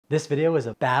This video is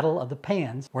a battle of the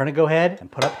pans. We're gonna go ahead and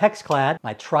put up Hexclad,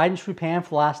 my tried and true pan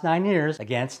for the last 9 years,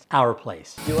 against Our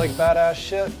Place. You like badass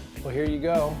shit? Well, here you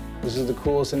go. This is the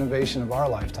coolest innovation of our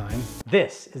lifetime.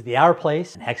 This is the Our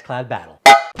Place and Hexclad battle.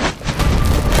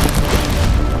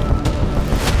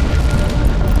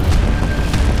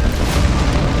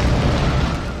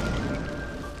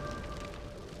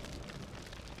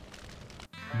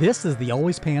 This is the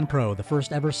Always Pan Pro, the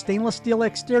first ever stainless steel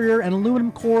exterior and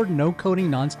aluminum core no coating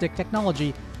non-stick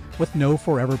technology with no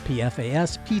forever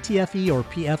PFAS, PTFE, or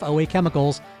PFOA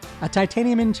chemicals, a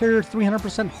titanium interior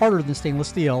 300% harder than stainless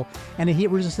steel, and a heat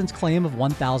resistance claim of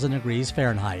 1,000 degrees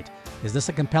Fahrenheit. Is this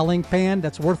a compelling pan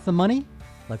that's worth the money?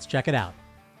 Let's check it out.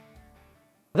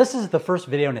 This is the first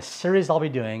video in a series I'll be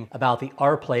doing about the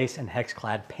Our Place and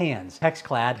Hexclad pans.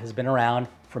 Hexclad has been around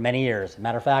for many years. As a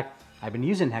matter of fact, I've been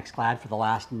using Hexclad for the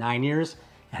last 9 years,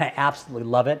 and I absolutely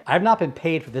love it. I've not been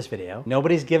paid for this video.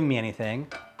 Nobody's given me anything.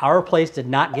 Our Place did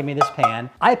not give me this pan.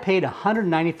 I paid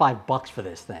 195 bucks for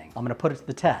this thing. I'm gonna put it to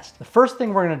the test. The first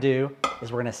thing we're gonna do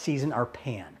is we're gonna season our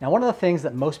pan. Now, one of the things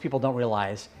that most people don't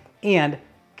realize and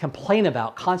complain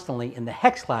about constantly in the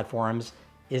Hexclad forums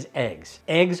is eggs.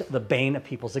 Eggs are the bane of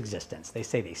people's existence. They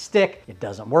say they stick, it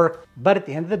doesn't work, but at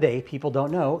the end of the day, people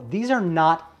don't know these are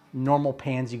not normal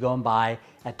pans you go and buy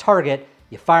at Target.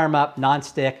 You fire them up,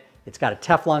 non-stick, it's got a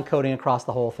Teflon coating across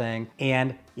the whole thing,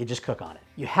 and you just cook on it.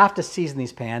 You have to season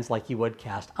these pans like you would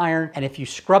cast iron, and if you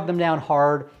scrub them down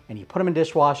hard and you put them in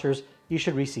dishwashers, you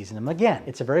should re-season them again.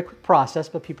 It's a very quick process,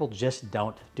 but people just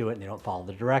don't do it and they don't follow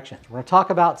the directions. We're gonna talk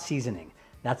about seasoning.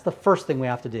 That's the first thing we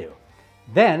have to do.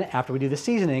 Then, after we do the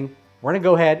seasoning, we're gonna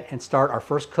go ahead and start our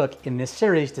first cook in this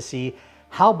series to see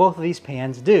how both of these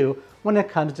pans do when it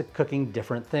comes to cooking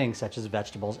different things such as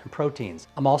vegetables and proteins.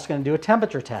 I'm also going to do a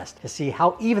temperature test to see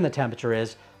how even the temperature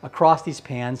is across these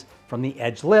pans from the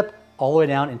edge lip all the way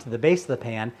down into the base of the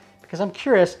pan, because I'm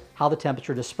curious how the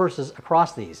temperature disperses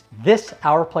across these. This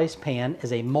Our Place pan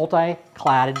is a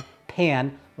multi-cladded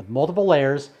pan with multiple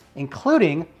layers,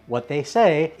 including what they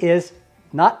say is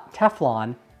not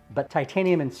Teflon, but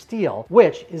titanium and steel,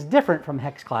 which is different from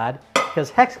Hexclad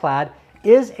because Hexclad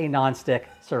is a non-stick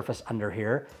surface under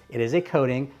here. It is a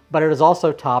coating, but it is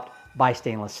also topped by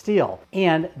stainless steel,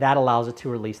 and that allows it to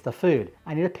release the food.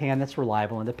 I need a pan that's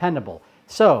reliable and dependable.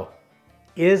 So,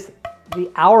 is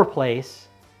the Our Place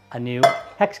a new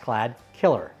Hexclad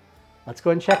killer? Let's go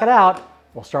ahead and check it out.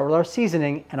 We'll start with our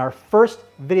seasoning and our first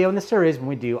video in the series when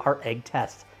we do our egg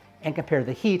test and compare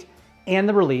the heat and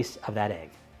the release of that egg.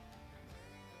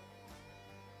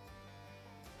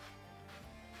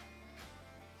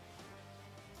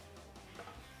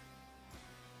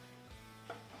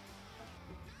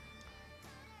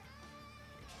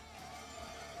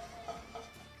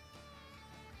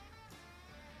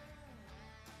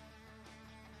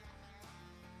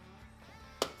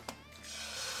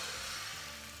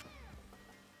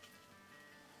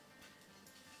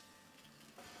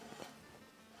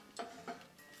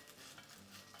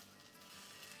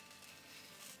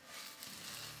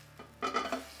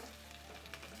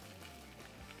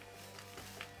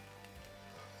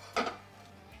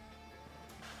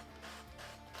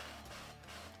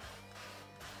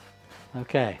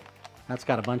 Okay, that's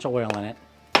got a bunch of oil in it.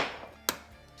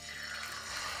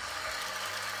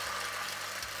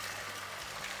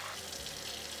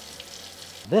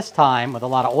 This time, with a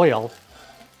lot of oil,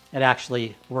 it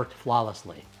actually worked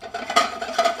flawlessly.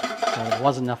 So there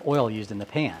wasn't enough oil used in the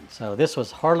pan. So this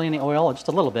was hardly any oil, just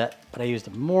a little bit, but I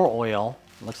used more oil.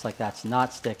 It looks like that's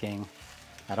not sticking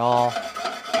at all.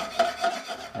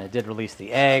 And it did release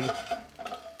the egg.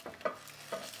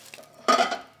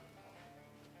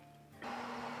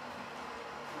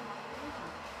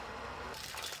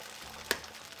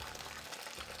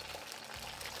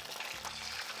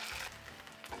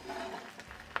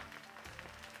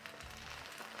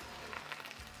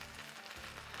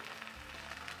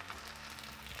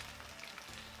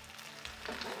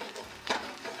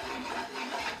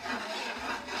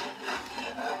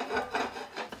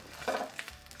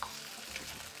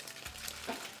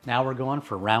 Now we're going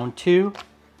for round 2.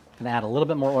 Gonna add a little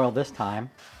bit more oil this time,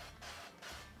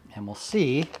 and we'll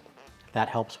see if that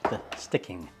helps with the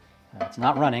sticking. It's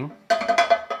not running.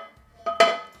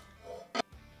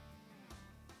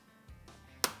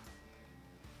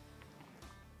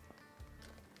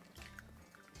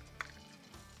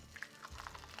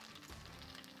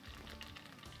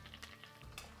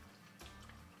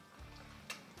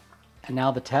 And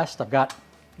now the test, I've got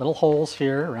little holes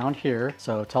here, around here,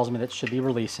 so it tells me that it should be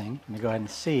releasing. Let me go ahead and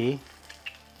see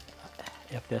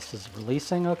if this is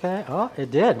releasing okay. Oh, it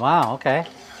did. Wow, okay.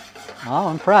 Oh,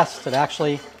 I'm impressed. It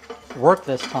actually worked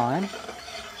this time.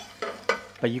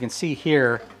 but you can see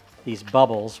here these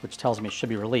bubbles, which tells me it should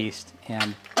be released,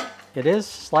 and it is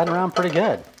sliding around pretty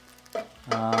good.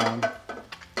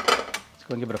 Let's go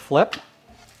and give it a flip.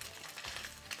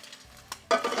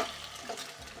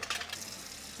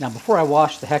 Now, before I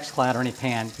wash the Hexclad or any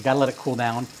pan, you gotta let it cool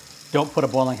down. Don't put a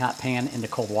boiling hot pan into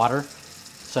cold water.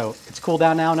 So it's cooled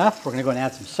down now enough. We're gonna go and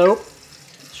add some soap.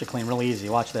 It should clean really easy.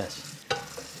 Watch this.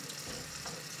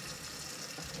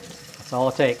 That's all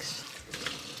it takes.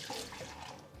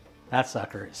 That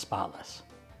sucker is spotless.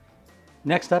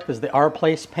 Next up is the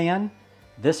R-Place pan.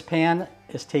 This pan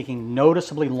is taking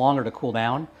noticeably longer to cool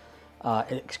down.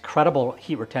 Incredible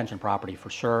heat retention property for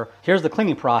sure. Here's the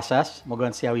cleaning process. We'll go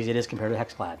and see how easy it is compared to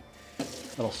Hexclad. A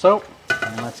little soap,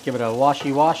 and let's give it a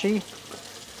washy-washy.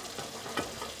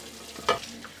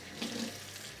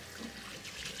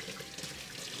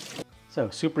 So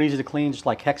super easy to clean, just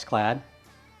like Hexclad.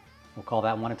 We'll call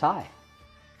that one a tie.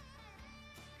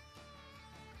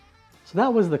 So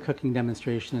that was the cooking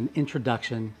demonstration and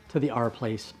introduction to the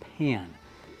R-Place pan.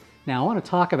 Now I want to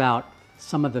talk about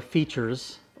some of the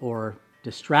features or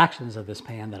distractions of this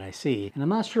pan that I see. And I'm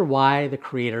not sure why the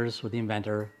creators or the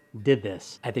inventor did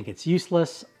this. I think it's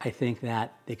useless. I think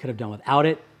that they could have done without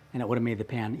it and it would have made the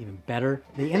pan even better.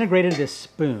 They integrated this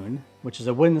spoon, which is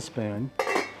a wooden spoon.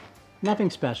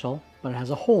 Nothing special, but it has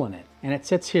a hole in it. And it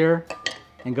sits here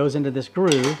and goes into this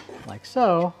groove like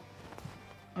so,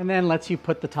 and then lets you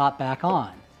put the top back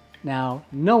on. Now,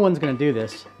 no one's gonna do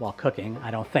this while cooking, I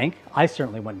don't think. I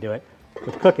certainly wouldn't do it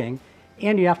with cooking.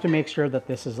 And you have to make sure that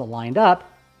this is lined up,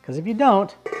 because if you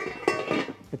don't,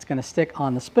 it's gonna stick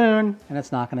on the spoon and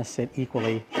it's not gonna sit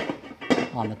equally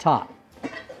on the top.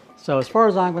 So as far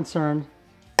as I'm concerned,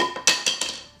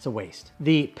 it's a waste.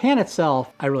 The pan itself,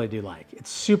 I really do like.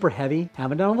 It's super heavy.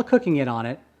 Haven't done all the cooking yet on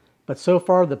it, but so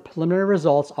far the preliminary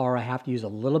results are I have to use a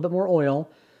little bit more oil,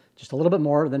 just a little bit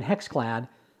more than Hexclad,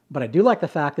 but I do like the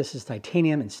fact this is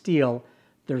titanium and steel.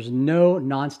 There's no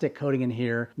non-stick coating in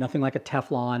here, nothing like a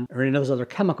Teflon or any of those other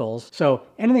chemicals. So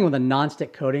anything with a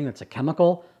non-stick coating that's a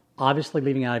chemical, obviously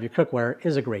leaving out of your cookware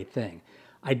is a great thing.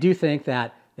 I do think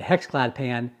that the Hexclad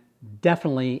pan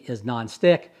definitely is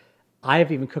non-stick.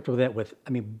 I've even cooked with it with,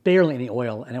 barely any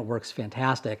oil, and it works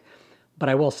fantastic. But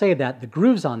I will say that the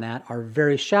grooves on that are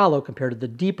very shallow compared to the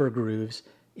deeper grooves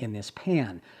in this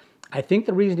pan. I think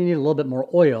the reason you need a little bit more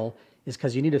oil is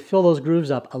because you need to fill those grooves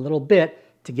up a little bit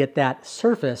to get that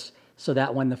surface so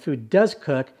that when the food does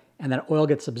cook and that oil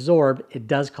gets absorbed, it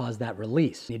does cause that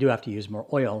release. You do have to use more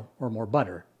oil or more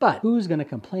butter. But who's gonna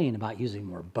complain about using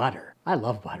more butter? I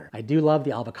love butter. I do love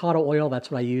the avocado oil. That's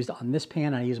what I used on this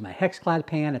pan. I use my Hexclad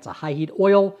pan. It's a high heat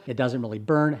oil. It doesn't really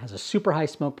burn. It has a super high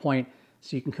smoke point,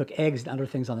 so you can cook eggs and other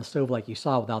things on the stove like you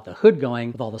saw without the hood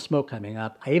going, with all the smoke coming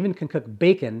up. I even can cook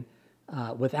bacon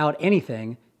without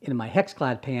anything in my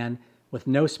Hexclad pan with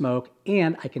no smoke,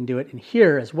 and I can do it in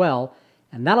here as well.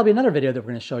 And that'll be another video that we're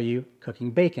gonna show you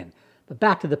cooking bacon. But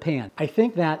back to the pan. I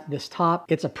think that this top,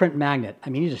 it's a print magnet.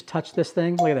 You just touch this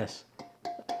thing, look at this.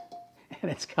 And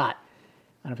it's got,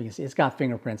 I don't know if you can see, it's got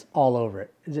fingerprints all over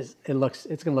it. It's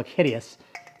gonna look hideous.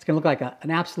 It's gonna look like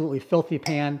an absolutely filthy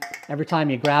pan. Every time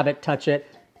you grab it, touch it,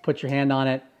 put your hand on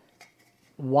it.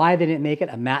 Why they didn't make it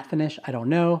a matte finish, I don't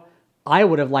know. I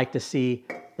would have liked to see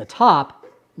the top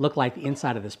look like the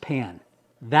inside of this pan.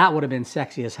 That would have been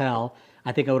sexy as hell.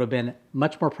 I think it would have been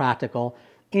much more practical.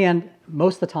 And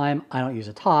most of the time, I don't use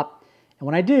a top. And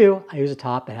when I do, I use a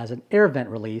top that has an air vent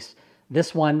release.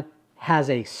 This one has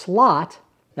a slot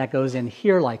that goes in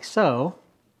here like so.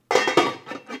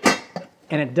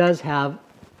 And it does have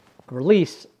a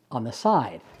release on the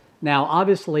side. Now,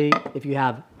 obviously, if you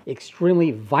have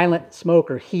extremely violent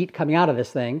smoke or heat coming out of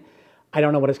this thing, I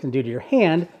don't know what it's gonna do to your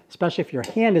hand, especially if your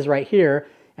hand is right here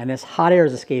and this hot air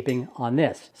is escaping on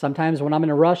this. Sometimes when I'm in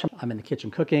a rush, I'm in the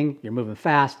kitchen cooking, you're moving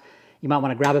fast, you might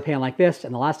wanna grab a pan like this,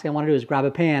 and the last thing I wanna do is grab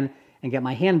a pan and get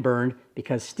my hand burned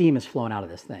because steam is flowing out of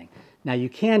this thing. Now you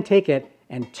can take it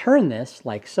and turn this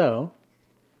like so,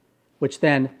 which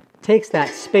then takes that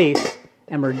space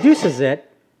and reduces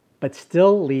it, but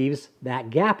still leaves that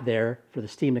gap there for the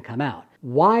steam to come out.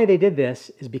 Why they did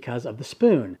this is because of the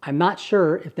spoon. I'm not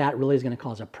sure if that really is going to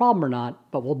cause a problem or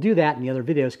not, but we'll do that in the other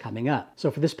videos coming up.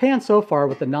 So for this pan so far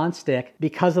with the non-stick,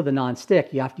 because of the non-stick,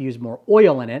 you have to use more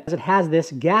oil in it, as it has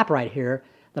this gap right here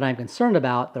that I'm concerned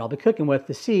about, that I'll be cooking with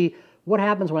to see what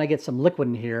happens when I get some liquid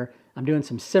in here. I'm doing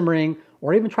some simmering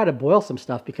or even try to boil some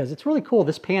stuff, because it's really cool.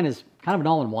 This pan is kind of an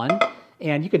all-in-one,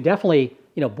 and you could definitely,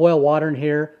 boil water in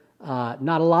here.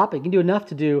 Not a lot, but you can do enough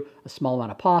to do a small amount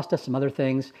of pasta, some other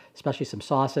things, especially some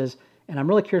sauces. And I'm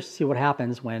really curious to see what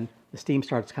happens when the steam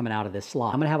starts coming out of this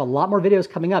slot. I'm gonna have a lot more videos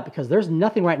coming up because there's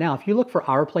nothing right now. If you look for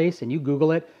R-Place and you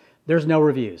Google it, There's no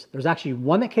reviews. There's actually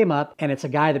one that came up, and it's a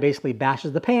guy that basically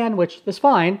bashes the pan, which is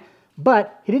fine,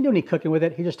 but he didn't do any cooking with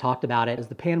it. He just talked about it. Is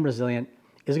the pan resilient?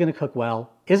 Is it gonna cook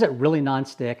well? Is it really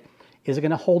non-stick? Is it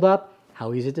gonna hold up?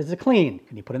 How easy is it to clean?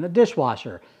 Can you put it in the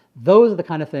dishwasher? Those are the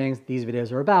kind of things these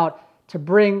videos are about, to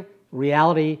bring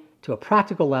reality to a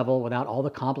practical level without all the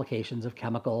complications of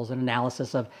chemicals and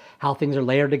analysis of how things are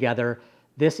layered together.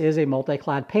 This is a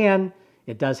multi-clad pan.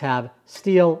 It does have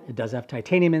steel, it does have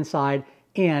titanium inside,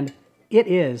 and it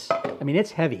is, I mean,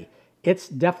 it's heavy. It's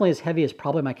definitely as heavy as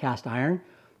probably my cast iron.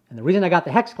 And the reason I got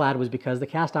the Hexclad was because the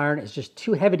cast iron is just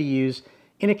too heavy to use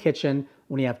in a kitchen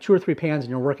when you have 2 or 3 pans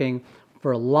and you're working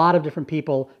for a lot of different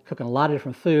people, cooking a lot of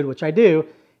different food, which I do.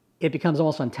 It becomes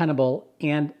almost untenable,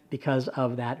 and because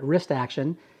of that wrist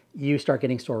action, you start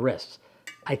getting sore wrists.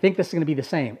 I think this is gonna be the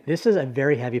same. This is a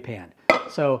very heavy pan.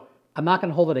 So I'm not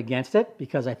gonna hold it against it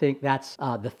because I think that's,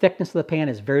 the thickness of the pan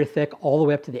is very thick all the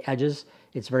way up to the edges.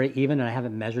 It's very even, and I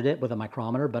haven't measured it with a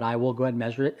micrometer, but I will go ahead and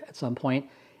measure it at some point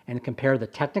and compare the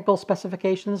technical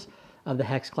specifications of the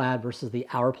Hexclad versus the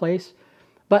Hourplace.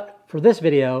 But for this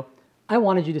video, I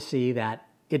wanted you to see that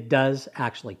it does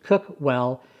actually cook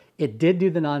well. It did do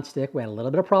the non-stick. We had a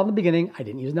little bit of problem in the beginning. I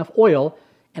didn't use enough oil.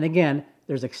 And again,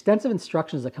 there's extensive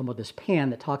instructions that come with this pan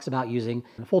that talks about using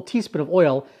a full teaspoon of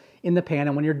oil in the pan.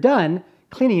 And when you're done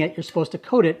cleaning it, you're supposed to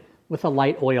coat it with a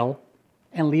light oil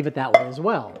and leave it that way as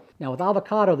well. Now with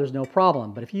avocado, there's no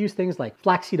problem. But if you use things like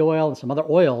flaxseed oil and some other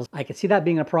oils, I could see that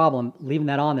being a problem, leaving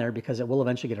that on there, because it will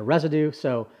eventually get a residue.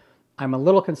 So I'm a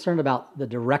little concerned about the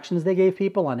directions they gave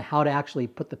people on how to actually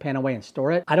put the pan away and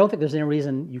store it. I don't think there's any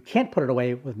reason you can't put it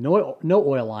away with no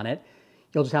oil on it.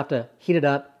 You'll just have to heat it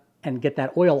up and get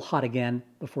that oil hot again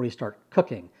before you start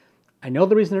cooking. I know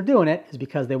the reason they're doing it is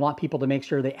because they want people to make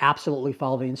sure they absolutely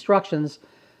follow the instructions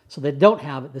so they don't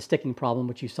have the sticking problem,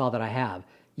 which you saw that I have.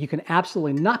 You can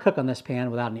absolutely not cook on this pan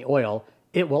without any oil.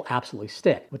 It will absolutely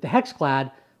stick. With the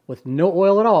Hexclad, with no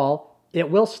oil at all, it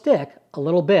will stick a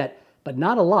little bit, but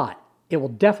not a lot. It will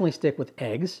definitely stick with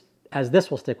eggs, as this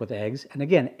will stick with eggs. And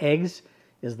again, eggs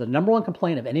is the #1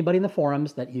 complaint of anybody in the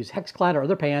forums that use Hexclad or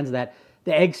other pans, that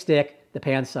the eggs stick, the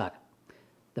pans suck.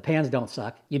 The pans don't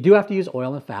suck. You do have to use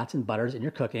oil and fats and butters in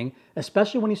your cooking,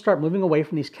 especially when you start moving away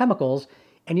from these chemicals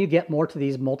and you get more to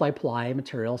these multi-ply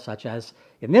materials, such as,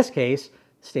 in this case,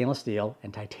 stainless steel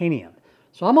and titanium.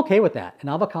 So I'm okay with that. And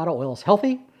avocado oil is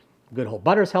healthy. Good whole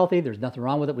butter is healthy. There's nothing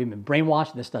wrong with it. We've been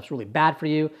brainwashed. This stuff's really bad for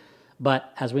you.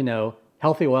 But as we know,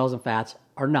 healthy oils and fats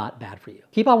are not bad for you.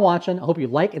 Keep on watching. I hope you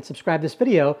like and subscribe this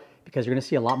video, because you're gonna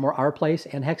see a lot more Hourplace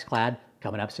and Hexclad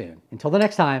coming up soon. Until the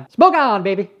next time, smoke on,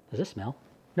 baby. Does this smell?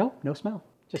 No, no smell.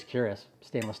 Just curious.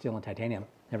 Stainless steel and titanium.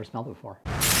 Never smelled it before.